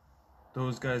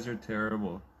 Those guys are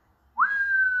terrible.